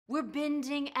We're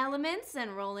bending elements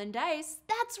and rolling dice.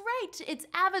 That's right, it's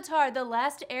Avatar: The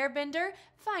Last Airbender,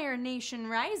 Fire Nation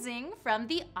Rising from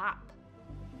the OP.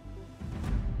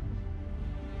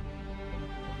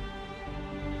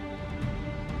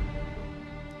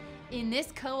 In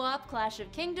this co-op Clash of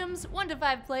Kingdoms, 1 to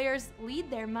 5 players lead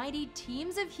their mighty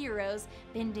teams of heroes,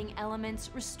 bending elements,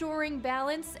 restoring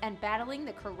balance, and battling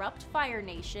the corrupt Fire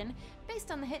Nation,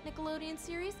 based on the hit Nickelodeon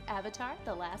series Avatar: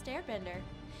 The Last Airbender.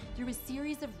 Through a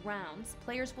series of rounds,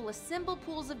 players will assemble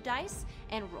pools of dice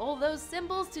and roll those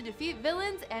symbols to defeat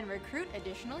villains and recruit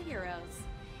additional heroes.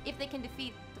 If they can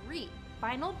defeat 3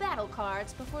 final battle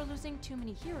cards before losing too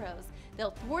many heroes,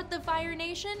 they'll thwart the Fire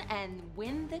Nation and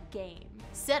win the game.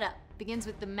 Setup begins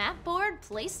with the map board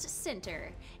placed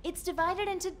center. It's divided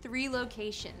into 3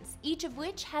 locations, each of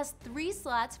which has 3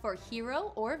 slots for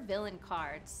hero or villain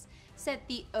cards. Set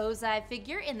the Ozai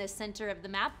figure in the center of the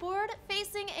map board,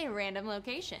 facing a random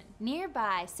location.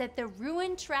 Nearby, set the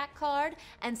Ruin track card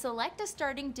and select a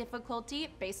starting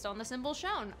difficulty based on the symbol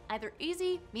shown, either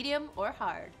easy, medium, or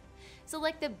hard.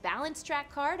 Select the balance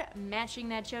track card, matching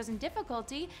that chosen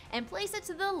difficulty, and place it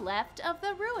to the left of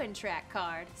the Ruin track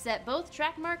card. Set both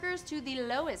track markers to the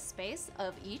lowest space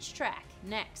of each track.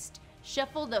 Next,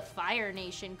 shuffle the Fire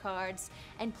Nation cards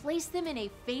and place them in a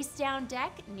face-down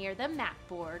deck near the map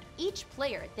board. Each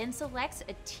player then selects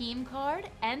a team card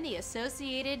and the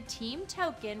associated team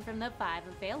token from the 5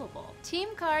 available. Team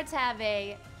cards have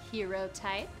a hero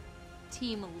type,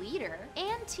 team leader,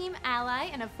 and team ally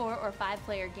in a 4 or 5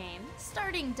 player game,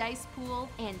 starting dice pool,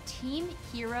 and team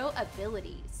hero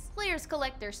abilities. Players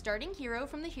collect their starting hero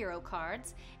from the hero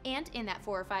cards, and in that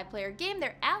 4 or 5 player game,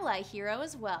 their ally hero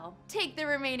as well. Take the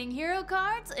remaining hero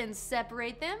cards and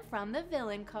separate them from the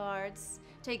villain cards.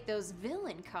 Take those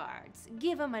villain cards,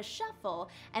 give them a shuffle,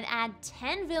 and add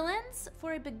 10 villains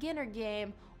for a beginner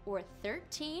game, or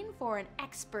 13 for an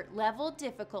expert level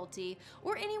difficulty,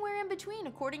 or anywhere in between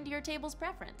according to your table's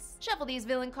preference. Shuffle these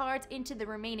villain cards into the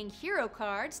remaining hero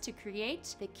cards to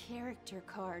create the character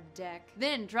card deck.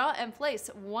 Then draw and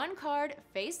place 1 card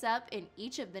face up in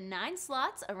each of the 9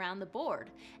 slots around the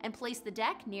board, and place the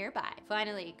deck nearby.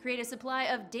 Finally, create a supply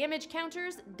of damage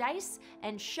counters, dice,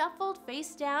 and shuffled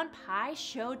face down pie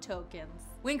show tokens.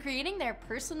 When creating their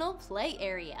personal play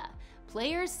area,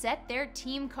 players set their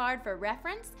team card for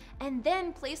reference and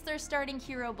then place their starting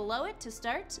hero below it to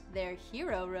start their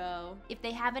hero row. If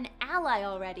they have an ally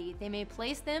already, they may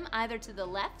place them either to the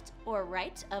left or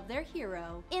right of their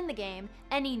hero. In the game,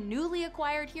 any newly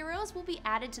acquired heroes will be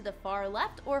added to the far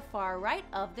left or far right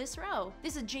of this row.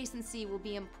 This adjacency will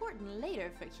be important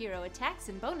later for hero attacks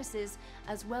and bonuses,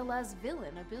 as well as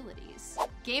villain abilities.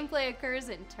 Gameplay occurs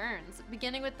in turns,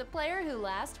 beginning with the player who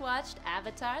last watched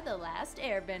Avatar: The Last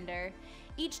Airbender.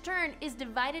 Each turn is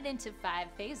divided into 5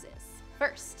 phases.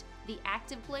 First, the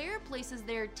active player places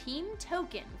their team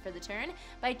token for the turn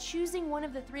by choosing one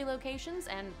of the 3 locations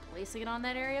and placing it on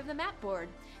that area of the map board.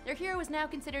 Their hero is now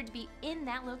considered to be in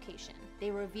that location.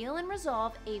 They reveal and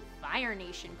resolve a Fire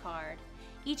Nation card.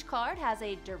 Each card has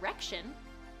a direction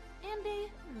and a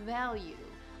value,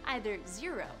 either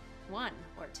 0, 1,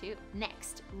 or 2.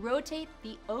 Next, rotate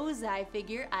the Ozai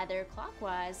figure either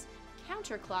clockwise,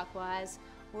 counterclockwise,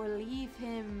 or leave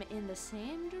him in the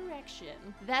same direction.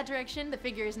 That direction the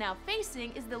figure is now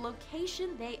facing is the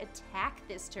location they attack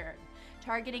this turn,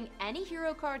 targeting any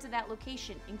hero cards of that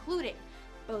location, including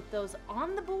both those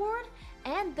on the board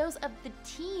and those of the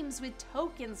teams with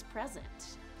tokens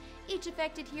present. Each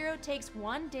affected hero takes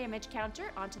 1 damage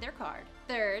counter onto their card.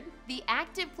 Third, the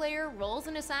active player rolls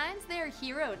and assigns their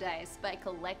hero dice by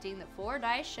collecting the 4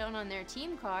 dice shown on their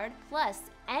team card, plus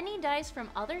any dice from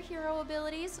other hero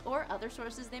abilities or other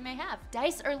sources they may have.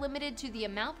 Dice are limited to the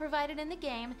amount provided in the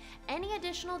game. Any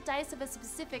additional dice of a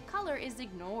specific color is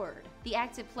ignored. The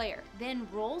active player then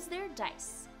rolls their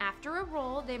dice. After a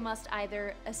roll, they must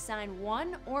either assign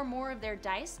 1 or more of their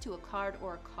dice to a card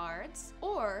or cards,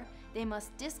 or they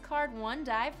must discard 1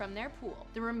 die from their pool.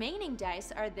 The remaining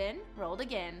dice are then rolled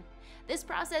again. This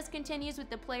process continues with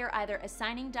the player either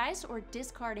assigning dice or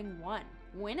discarding 1.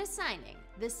 When assigning,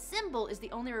 the symbol is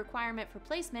the only requirement for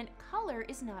placement. Color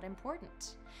is not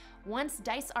important. Once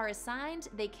dice are assigned,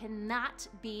 they cannot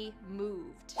be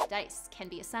moved. Dice can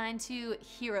be assigned to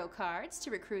hero cards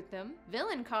to recruit them,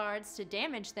 villain cards to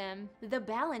damage them, the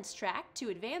balance track to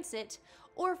advance it,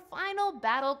 or final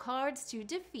battle cards to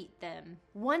defeat them.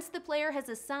 Once the player has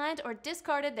assigned or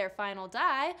discarded their final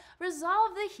die,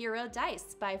 resolve the hero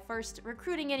dice by first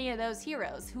recruiting any of those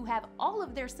heroes who have all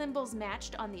of their symbols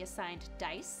matched on the assigned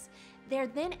dice, They're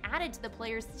then added to the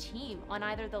player's team on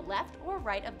either the left or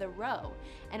right of the row,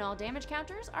 and all damage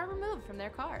counters are removed from their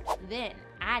card. Then,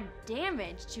 add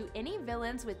damage to any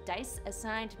villains with dice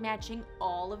assigned matching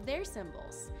all of their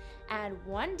symbols. Add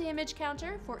 1 damage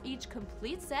counter for each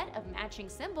complete set of matching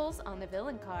symbols on the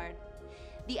villain card.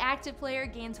 The active player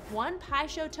gains 1 Pi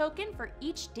Show token for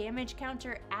each damage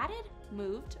counter added,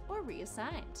 moved, or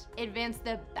reassigned. Advance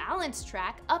the balance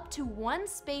track up to 1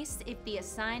 space if the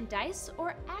assigned dice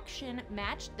or action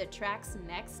match the track's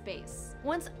next space.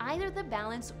 Once either the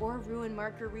balance or ruin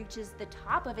marker reaches the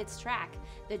top of its track,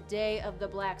 the Day of the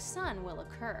Black Sun will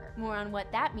occur. More on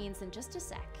what that means in just a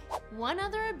sec. One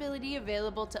other ability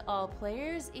available to all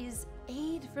players is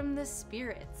Aid from the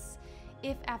Spirits.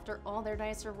 If after all their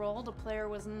dice are rolled, a player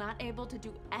was not able to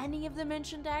do any of the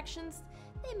mentioned actions,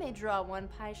 they may draw 1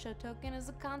 Pi Show token as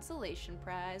a consolation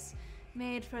prize.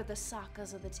 Made for the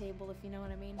Sokkas of the table, if you know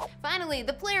what I mean. Finally,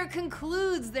 the player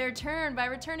concludes their turn by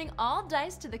returning all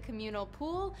dice to the communal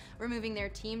pool, removing their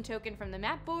team token from the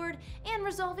map board, and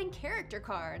resolving character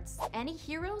cards. Any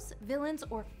heroes, villains,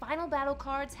 or final battle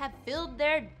cards have filled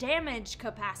their damage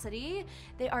capacity.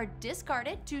 They are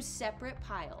discarded to separate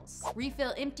piles.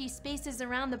 Refill empty spaces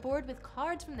around the board with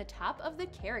cards from the top of the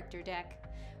character deck.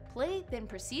 Play then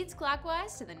proceeds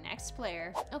clockwise to the next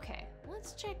player. Okay,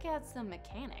 let's check out some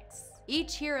mechanics.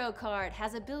 Each hero card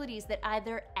has abilities that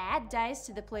either add dice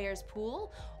to the player's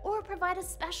pool or provide a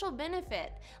special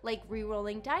benefit, like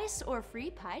rerolling dice or free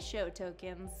Pi Show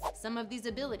tokens. Some of these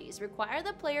abilities require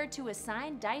the player to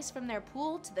assign dice from their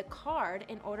pool to the card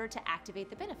in order to activate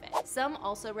the benefit. Some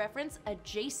also reference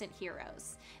adjacent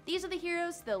heroes. These are the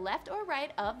heroes to the left or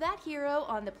right of that hero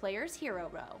on the player's hero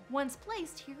row. Once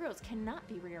placed, heroes cannot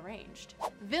be rearranged.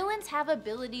 Villains have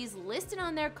abilities listed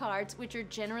on their cards which are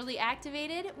generally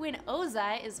activated when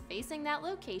Ozai is facing that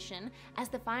location as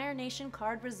the Fire Nation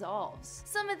card resolves.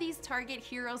 Some of these target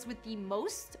heroes with the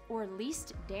most or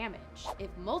least damage. If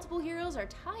multiple heroes are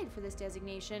tied for this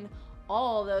designation,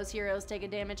 all those heroes take a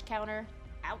damage counter.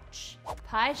 Ouch.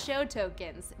 Pi Show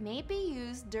tokens may be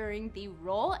used during the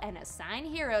roll and assign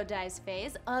hero dice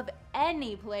phase of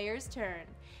any player's turn,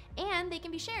 and they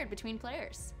can be shared between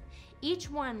players.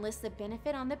 Each one lists a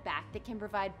benefit on the back that can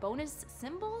provide bonus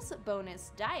symbols,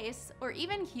 bonus dice, or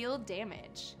even heal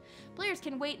damage. Players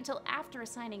can wait until after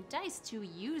assigning dice to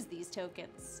use these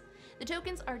tokens. The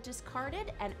tokens are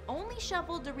discarded and only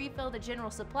shuffled to refill the general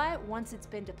supply once it's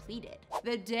been depleted.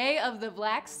 The Day of the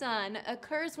Black Sun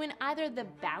occurs when either the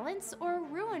balance or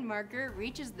ruin marker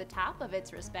reaches the top of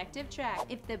its respective track.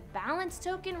 If the balance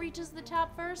token reaches the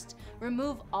top first,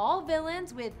 remove all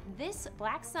villains with this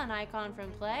Black Sun icon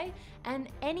from play, and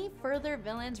any further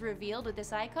villains revealed with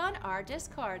this icon are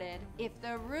discarded. If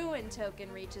the ruin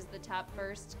token reaches the top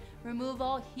first, remove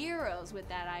all heroes with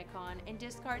that icon and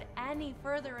discard any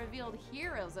further revealed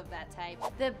heroes of that type.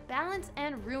 The balance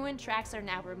and ruin tracks are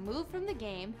now removed from the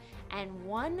game, and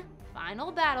 1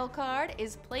 final battle card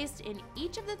is placed in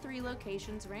each of the 3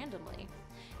 locations randomly.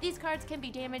 These cards can be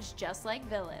damaged just like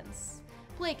villains.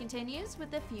 Play continues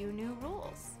with a few new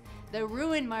rules. The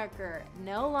ruin marker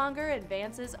no longer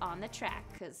advances on the track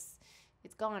because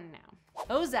it's gone now.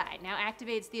 Ozai now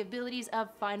activates the abilities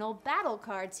of final battle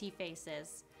cards he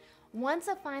faces. Once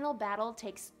a final battle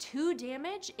takes 2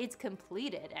 damage, it's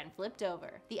completed and flipped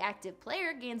over. The active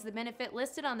player gains the benefit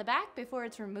listed on the back before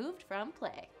it's removed from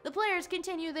play. The players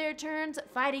continue their turns,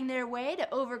 fighting their way to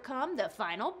overcome the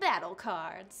final battle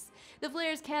cards. The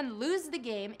players can lose the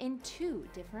game in 2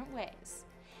 different ways.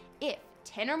 If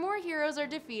 10 or more heroes are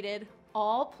defeated,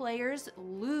 all players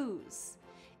lose.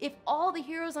 If all the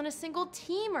heroes on a single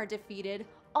team are defeated,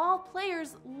 all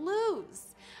players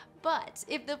lose. But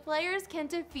if the players can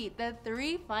defeat the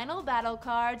 3 final battle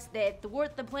cards, they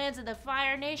thwart the plans of the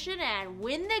Fire Nation and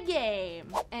win the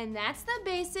game. And that's the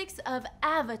basics of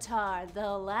Avatar,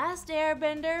 The Last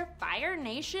Airbender, Fire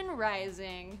Nation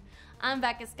Rising. I'm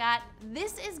Becca Scott,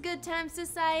 this is Good Times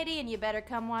Society, and you better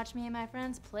come watch me and my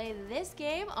friends play this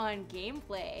game on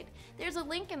Gameplayed. There's a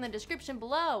link in the description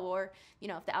below, or,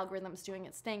 if the algorithm's doing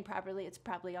its thing properly, it's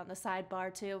probably on the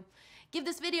sidebar too. Give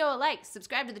this video a like,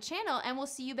 subscribe to the channel, and we'll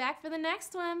see you back for the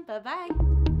next one.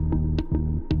 Bye-bye.